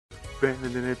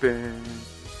Welcome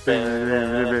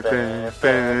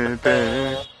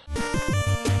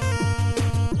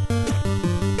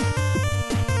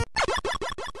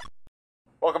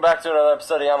back to another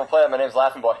episode of I'm a Player. My name's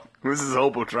Laughing Boy. This is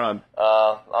Hobotron.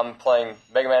 I'm playing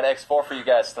MegaMan X4 for you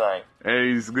guys tonight.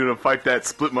 And he's gonna fight that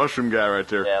split mushroom guy right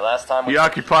there. Yeah, last time he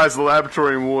occupies the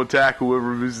laboratory and will attack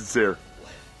whoever visits there.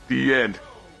 The end.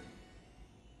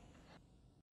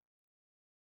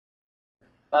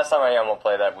 Last time I will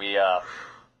play that, we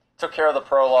took care of the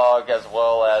prologue as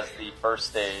well as the first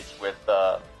stage with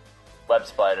Web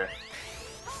Spider.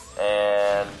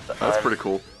 And that's pretty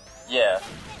cool. Yeah.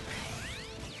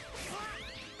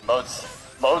 Mode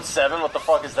 7? What the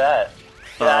fuck is that?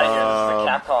 Get out of here, this is the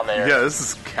Capcom era. Yeah, this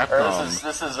is Capcom. Or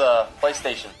this is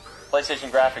PlayStation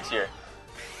graphics here.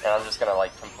 And I'm just gonna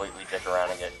like completely dick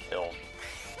around and get killed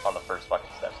on the first fucking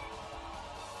steps.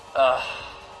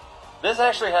 This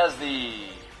actually has the...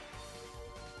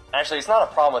 Actually, it's not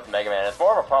a problem with Mega Man. It's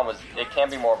more of a problem with... It can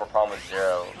be more of a problem with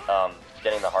Zero,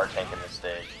 getting the hard tank in this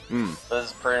stage. So this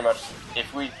is pretty much...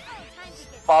 If we...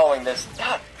 Following this...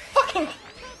 God fucking...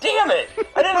 Damn it!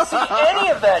 I didn't see any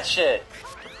of that shit!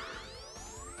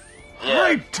 Yeah.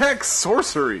 High-tech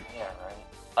sorcery! Yeah,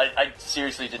 right. I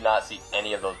seriously did not see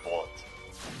any of those bullets.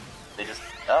 They just...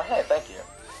 Oh, hey, thank you.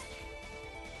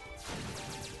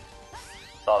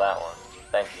 Saw that one.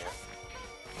 Thank you.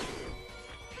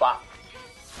 Bop.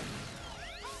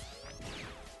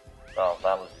 Oh,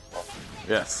 that was useful.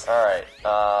 Yes. Alright,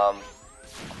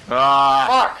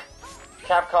 Fuck!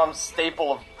 Capcom's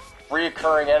staple of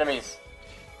reoccurring enemies.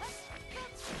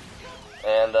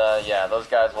 And, yeah, those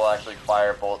guys will actually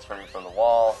fire bullets from you from the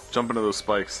wall. Jump into those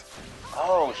spikes.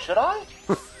 Oh, should I?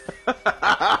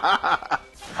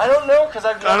 I don't know, because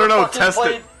I've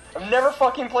never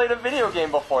fucking played a video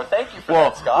game before. Thank you for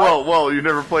that, Scott. Well, you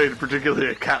never played particularly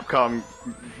a Capcom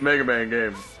Mega Man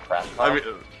game. Crapcom? I mean,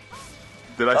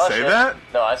 did I say that?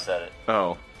 No, I said it.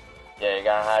 Oh. Yeah, you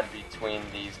gotta hide between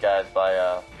these guys by,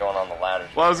 going on the ladder.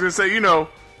 Well, I was gonna say, you know,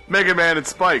 Mega Man and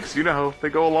spikes, you know, they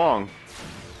go along.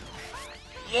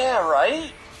 Yeah,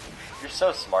 right? You're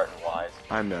so smart and wise.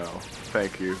 I know.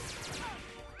 Thank you.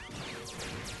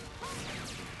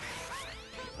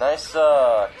 Nice,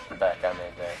 comeback I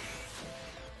made there.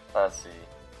 Let's see.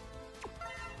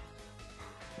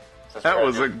 That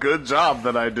was a good job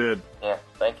that I did. Yeah,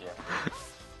 thank you.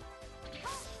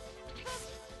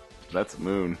 That's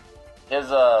Moon. His,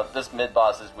 this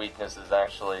mid-boss's weakness is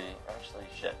actually,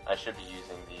 shit. I should be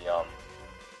using the,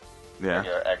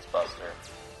 regular X-Buster.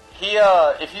 He,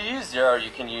 if you use Zero,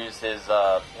 you can use his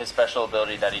special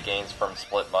ability that he gains from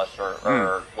Split Mushroom,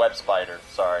 or Web Spider,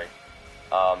 sorry.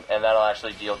 And that'll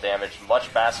actually deal damage much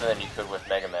faster than you could with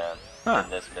Mega Man in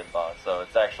this mid-boss. So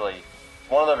it's actually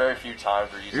one of the very few times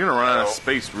we're using You're gonna run out of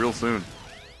space real soon.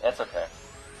 That's okay.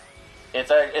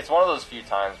 It's one of those few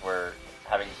times where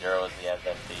having Zero is the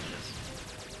advantageous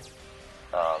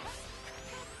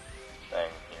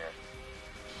thing here.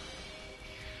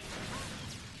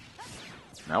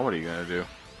 Now what are you gonna do?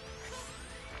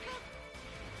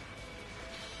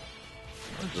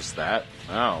 Just that?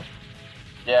 Oh.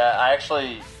 Yeah, I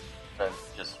actually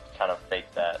just kind of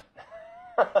faked that.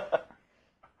 Yeah.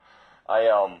 I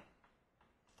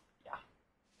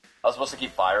was supposed to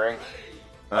keep firing.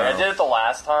 Like, I did it the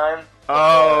last time. Before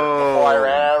I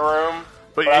ran out of room.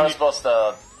 But I was supposed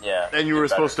to, yeah. And you were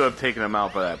supposed to have taken him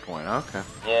out by that point. Okay.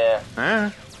 Yeah. Eh.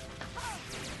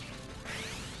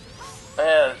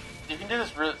 Yeah, you can do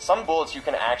this. Some bullets you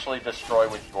can actually destroy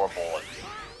with your bullets,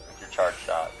 with your charge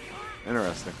shot.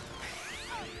 Interesting.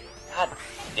 God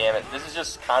damn it! This is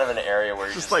just kind of an area where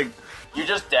you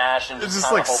just dash and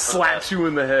just like slaps you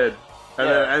in the head, and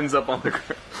then it ends up on the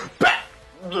ground. Bah!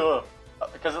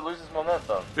 Because it loses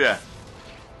momentum. Yeah.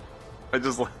 I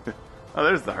just like. Oh,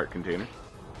 there's the heart container.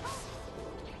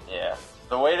 Yeah.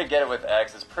 The way to get it with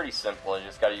X is pretty simple. You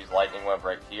just got to use lightning web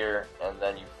right here, and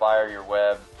then you fire your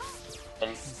web,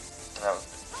 and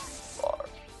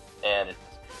and it.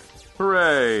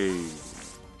 Hooray!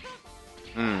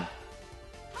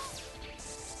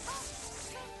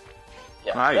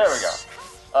 Yeah, nice. There we go.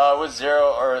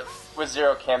 With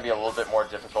Zero can be a little bit more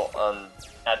difficult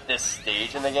at this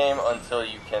stage in the game until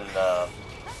you can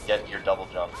get your double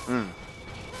jump.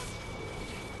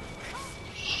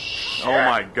 Oh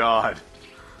my god.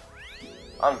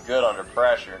 I'm good under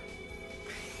pressure.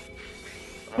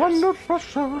 Under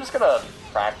pressure. I'm just gonna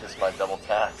practice my double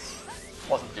taps.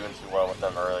 Wasn't doing too well with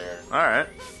them earlier. Alright.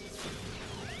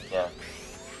 Yeah.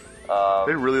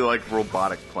 They really like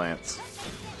robotic plants.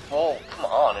 Well, come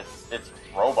on, it's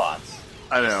robots.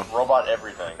 I know. It's robot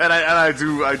everything. And I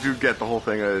do get the whole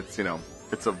thing. It's, you know,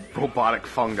 it's a robotic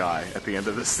fungi at the end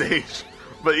of the stage.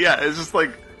 But yeah, it's just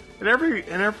like in every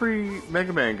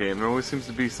Mega Man game, there always seems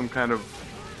to be some kind of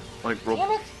like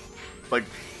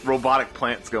robotic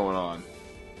plants going on.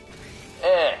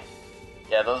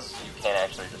 Yeah, those you can't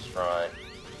actually destroy.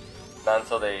 Not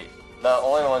until the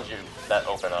only ones that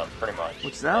open up, pretty much.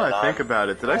 Which now I think about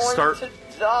it, did I start to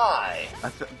die?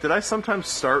 Did I sometimes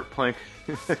start playing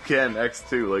again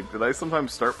X2? Like, did I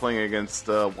sometimes start playing against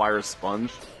Wire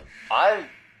Sponge?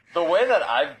 The way that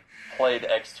I've played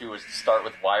X2 was to start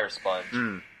with Wire Sponge.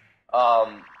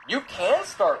 You can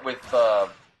start with I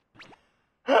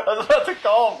was about to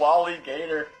call him Wally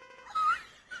Gator.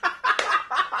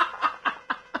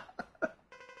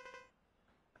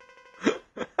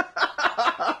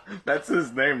 That's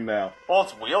his name now. Well,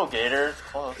 it's Wheel Gator. It's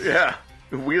close. Yeah,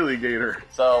 Wheelie Gator.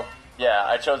 So, yeah,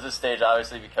 I chose this stage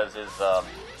obviously because his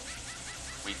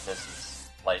weakness is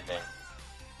lightning.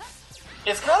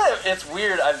 It's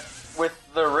weird. With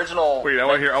the original. Wait, I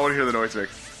want to hear the noise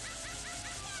mix.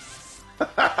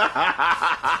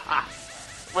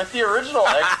 With the original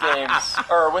X games,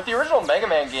 or with the original Mega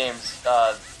Man games,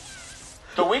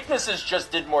 the weaknesses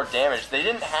just did more damage. They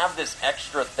didn't have this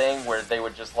extra thing where they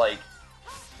would just like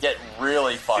get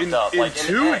really fucked up. Like in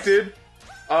 2 it did.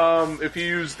 If you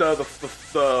used the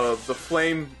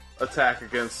flame attack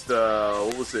against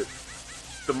what was it?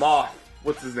 The Moth.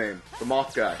 What's his name? The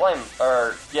Moth guy. I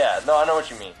know what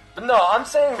you mean. But no, I'm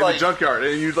saying in the junkyard,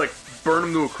 and you'd like burn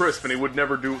him to a crisp, and he would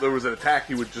never do. There was an attack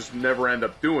he would just never end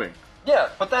up doing. Yeah,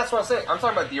 but that's what I'm saying. I'm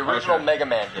talking about the original Mega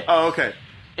Man game. Oh, okay.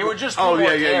 It would just do more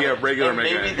damage. Regular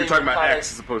Mega Man. You're talking about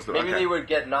X as opposed to... Maybe they would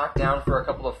get knocked down for a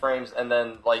couple of frames, and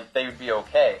then, like, they would be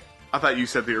okay. I thought you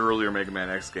said the earlier Mega Man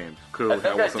X games. I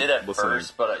think I did at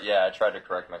first, but yeah, I tried to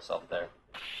correct myself there.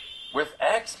 With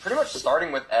X, pretty much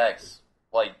starting with X,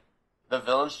 like, the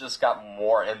villains just got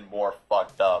more and more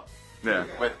fucked up. Yeah.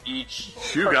 With each...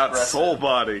 You got Soul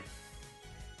Body.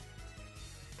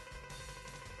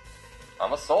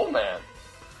 I'm a Soul Man.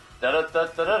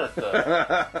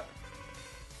 Da-da-da-da-da-da.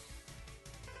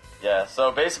 Yeah,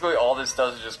 so basically all this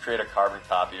does is just create a carbon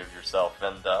copy of yourself,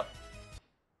 and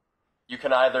you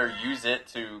can either use it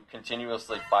to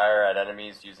continuously fire at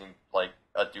enemies using, like,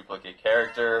 a duplicate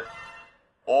character,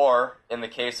 or, in the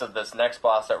case of this next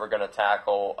boss that we're going to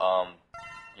tackle,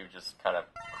 you just kind of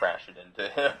crash it into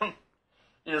him.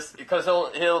 Because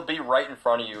he'll be right in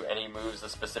front of you, and he moves a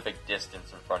specific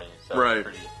distance in front of you, so right.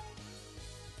 It's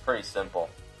pretty simple.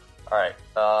 Alright,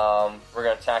 we're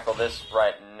gonna tackle this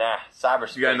right now.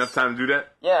 Cyberspace. You got enough time to do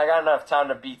that? Yeah, I got enough time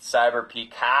to beat Cyber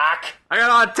Peacock. I got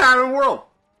all the time in the world!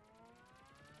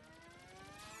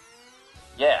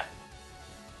 Yeah.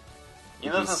 He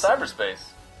lives in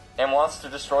cyberspace and wants to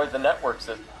destroy the network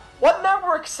system. What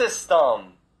network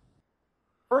system?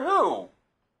 For who?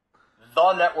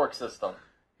 The network system.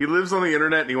 He lives on the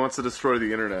internet and he wants to destroy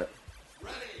the internet.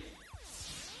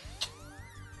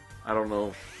 I don't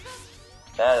know.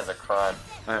 That is a crime.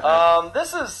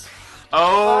 This is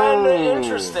kind of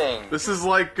interesting. This is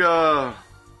like, God,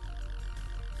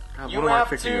 you have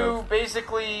to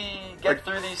basically get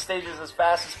through these stages as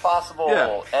fast as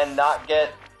possible and not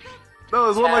get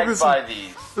there's one like this by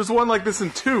these. There's one like this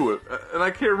in 2, and I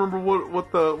can't remember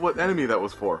what enemy that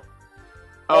was for.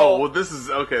 Well, this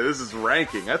is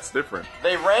ranking. That's different.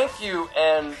 They rank you,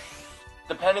 and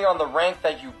depending on the rank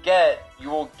that you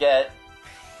will get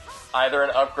either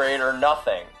an upgrade or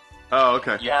nothing. Oh,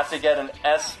 okay. You have to get an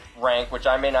S rank, which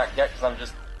I may not get because I'm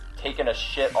just taking a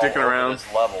shit all over this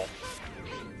level.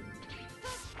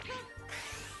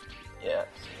 Yeah,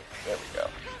 there we go.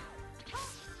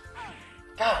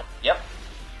 God, yep.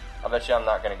 I bet you I'm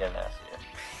not gonna get an S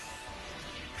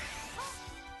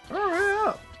here. Hurry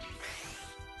up.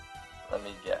 Let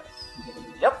me guess.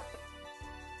 Yep.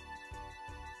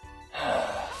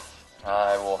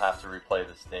 I will have to replay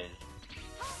this stage.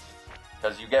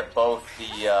 Because you get both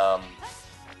the,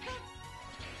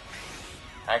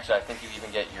 actually, I think you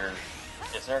even get your...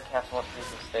 Is there a capsule up through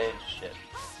this stage? Shit.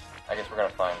 I guess we're gonna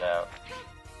find out.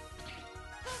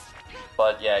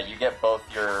 But yeah, you get both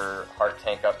your heart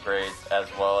tank upgrades as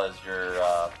well as your,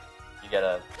 you get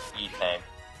a E-tank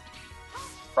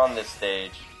from this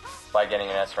stage by getting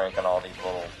an S rank on all these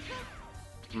little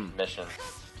missions.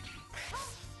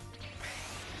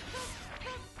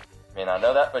 You may not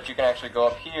know that, but you can actually go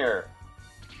up here.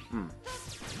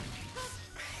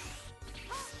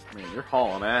 Man, you're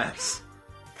hauling ass.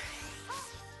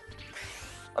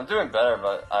 I'm doing better,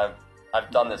 but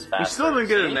I've done this faster. You still didn't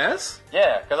get an S?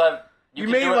 Yeah, because you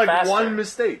can made do it like faster. One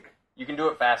mistake. You can do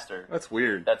it faster. That's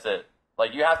weird. That's it.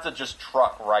 Like, you have to just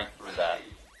truck right through that.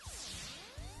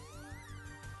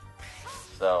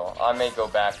 So, I may go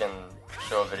back and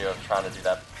show a video of trying to do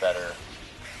that better.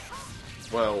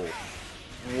 Well,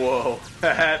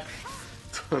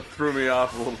 threw me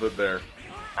off a little bit there.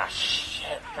 Ah,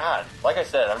 shit. God. Like I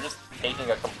said, I'm just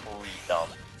taking a complete dump.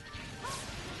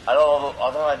 I don't know,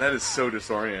 although That is so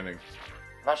disorienting.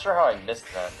 I'm not sure how I missed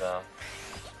that, though.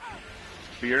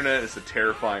 The internet is a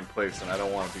terrifying place, and I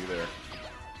don't want to be there.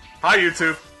 Hi,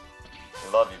 YouTube!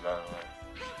 We love you, by the way.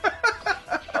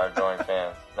 Our adoring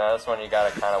fans. Now, this one you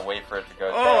gotta kind of wait for it to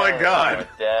go down. Oh my god!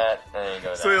 Like that, and then you go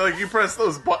down. So, like, you press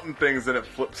those button things and it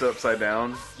flips upside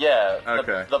down? Yeah.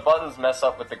 Okay. The buttons mess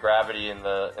up with the gravity in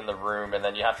the room, and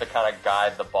then you have to kind of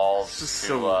guide the balls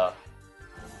to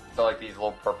like these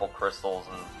little purple crystals.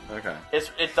 And okay.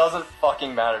 It doesn't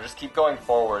fucking matter. Just keep going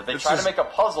forward. They tried to make a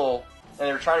puzzle, and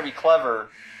they were trying to be clever,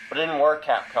 but it didn't work,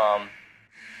 Capcom.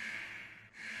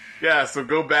 Yeah, so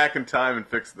go back in time and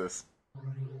fix this.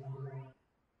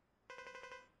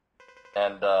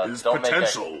 And is don't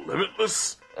potential make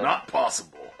limitless? Not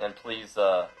possible. And please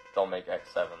don't make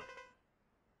X7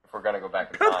 if we're gonna go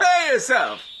back in time. Prepare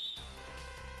yourself,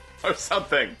 or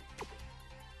something.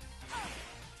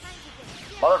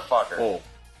 Motherfucker.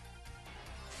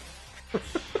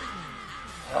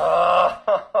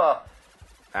 Oh.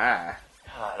 Ah.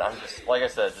 God, I'm just, like I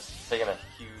said, just taking a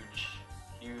huge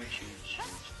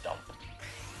dump.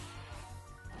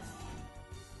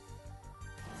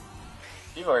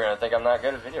 People are gonna think I'm not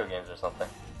good at video games or something.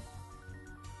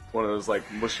 One of those, like,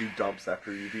 mushy dumps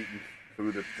after you've eaten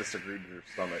food that disagreed with your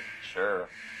stomach. Sure.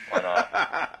 Why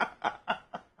not?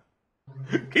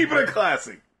 Keep it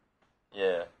classy.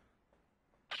 Yeah.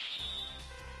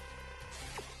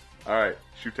 Alright,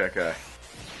 shoot that guy.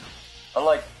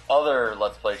 Unlike other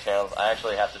Let's Play channels, I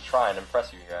actually have to try and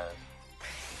impress you guys.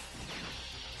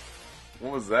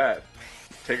 What was that?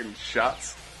 Taking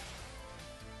shots?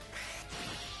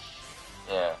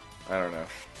 Yeah. I don't know.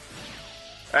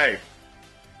 Hey!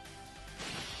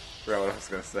 Forgot what I was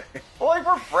gonna say. Well, like,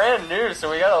 we're brand new, so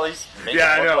we gotta at least make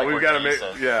yeah, it look I know. like We we're gotta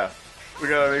decent. make. Yeah, we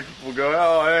gotta make people go.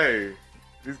 Oh, hey,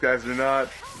 these guys are not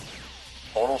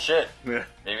total shit. Yeah.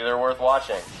 Maybe they're worth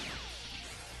watching.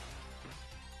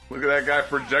 Look at that guy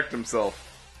project himself.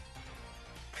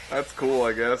 That's cool,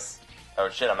 I guess. Oh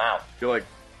shit, I'm out. I feel like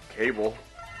Cable.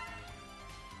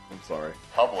 I'm sorry.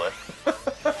 Public.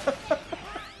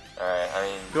 Alright, I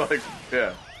mean... I feel like,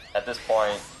 yeah. At this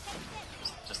point,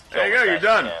 just there you go, you're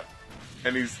done. Can.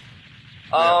 And he's...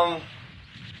 Yeah,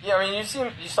 I mean, you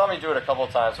saw me do it a couple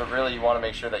of times, but really you want to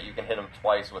make sure that you can hit him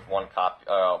twice with one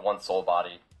soul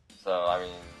body. So, I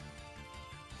mean...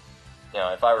 You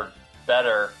know, if I were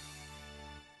better...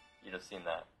 You'd have seen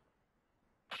that.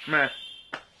 Meh.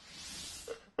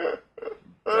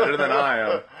 Better than I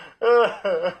am.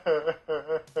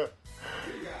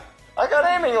 I got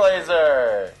aiming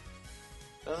laser!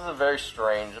 This is a very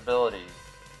strange ability.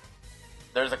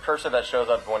 There's a cursor that shows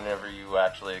up whenever you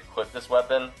actually equip this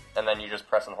weapon, and then you just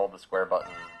press and hold the square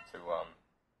button to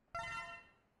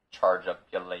charge up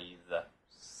your laser.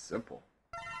 Simple.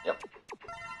 Yep.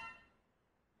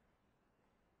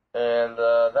 And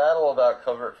that'll about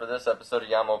cover it for this episode of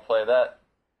Yamo Play That.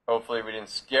 Hopefully we didn't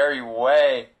scare you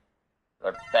away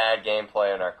with our bad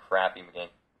gameplay and our crappy game.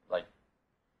 Like,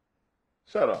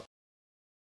 shut up.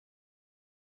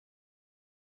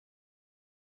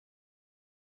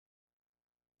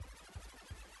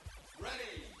 Ready.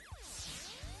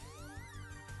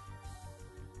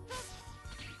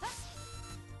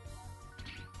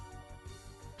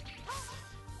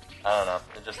 I don't know.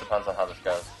 It just depends on how this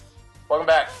goes. Welcome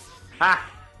back.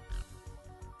 Ha!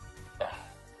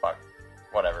 Fuck.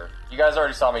 Whatever. You guys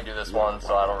already saw me do this one,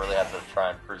 so I don't really have to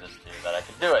try and prove this to you that I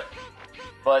can do it.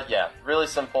 But yeah, really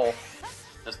simple.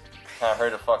 Just kind of hurry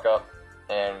to fuck up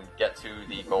and get to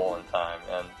the goal in time.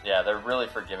 And yeah, they're really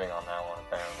forgiving on that one,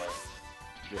 apparently.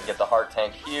 You get the heart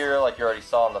tank here, like you already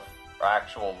saw in the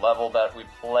actual level that we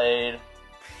played.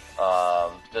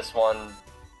 This one,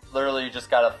 literally, you just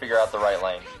gotta figure out the right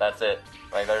lane. That's it.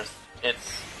 Like,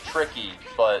 it's tricky,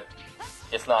 but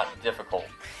it's not difficult.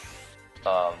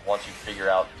 Once you figure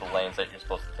out the lanes that you're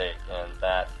supposed to take, and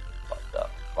that fucked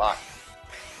up. Fuck.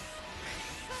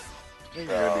 I think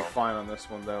you're gonna be fine on this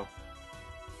one, though.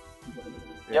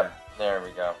 Yeah. Yep, there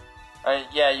we go.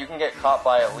 Yeah, you can get caught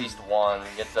by at least one.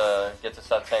 Get the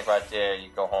sub tank right there. You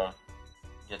go home.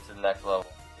 Get to the next level.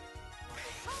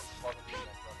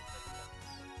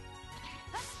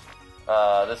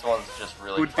 This one's just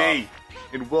really Good tough. day,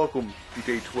 and welcome to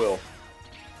day 12.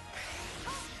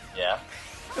 Yeah.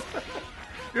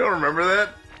 You don't remember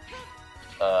that?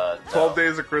 12 no.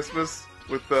 Days of Christmas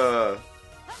with what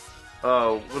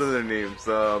are their names?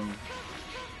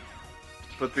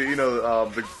 But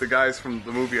the guys from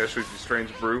the movie I showed you,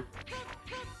 Strange Brew.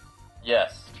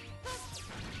 Yes.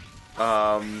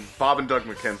 Bob and Doug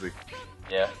McKenzie.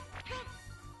 Yeah.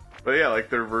 But yeah, like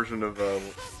their version of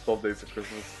 12 Days of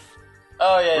Christmas.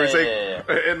 Oh yeah.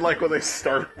 And like when they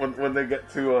start, when they get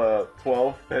to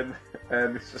 12, and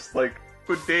it's just like,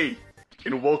 good day,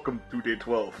 and welcome to day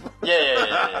 12.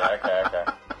 Yeah. Okay.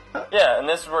 Yeah, and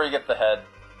this is where you get the head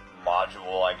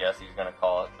module, I guess he's gonna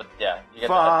call it. But yeah, you get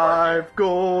 5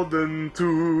 golden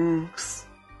toques.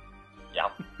 Yeah.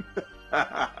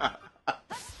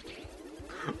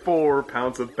 4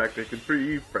 pounds of pectic and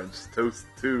 3 French toast,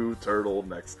 2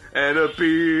 turtlenecks, and a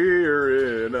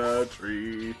beer in a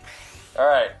tree.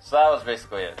 Alright, so that was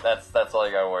basically it. That's all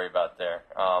you gotta worry about there.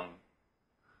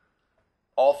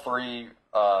 All 3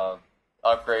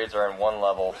 upgrades are in one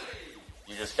level.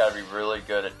 You just gotta be really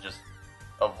good at just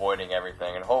avoiding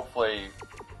everything, and hopefully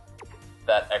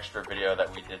that extra video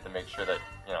that we did to make sure that,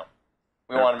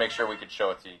 we want to make sure we could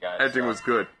show it to you guys. Everything was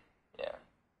good. Yeah.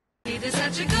 It is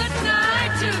such a good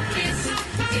night to kiss.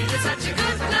 It is such a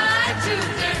good night to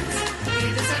dance.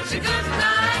 It is such a good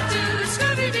night to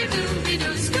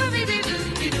Scooby-Doo-Doo-Doo,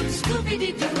 Scooby-Doo-Doo-Doo,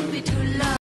 Scooby-Doo-Doo.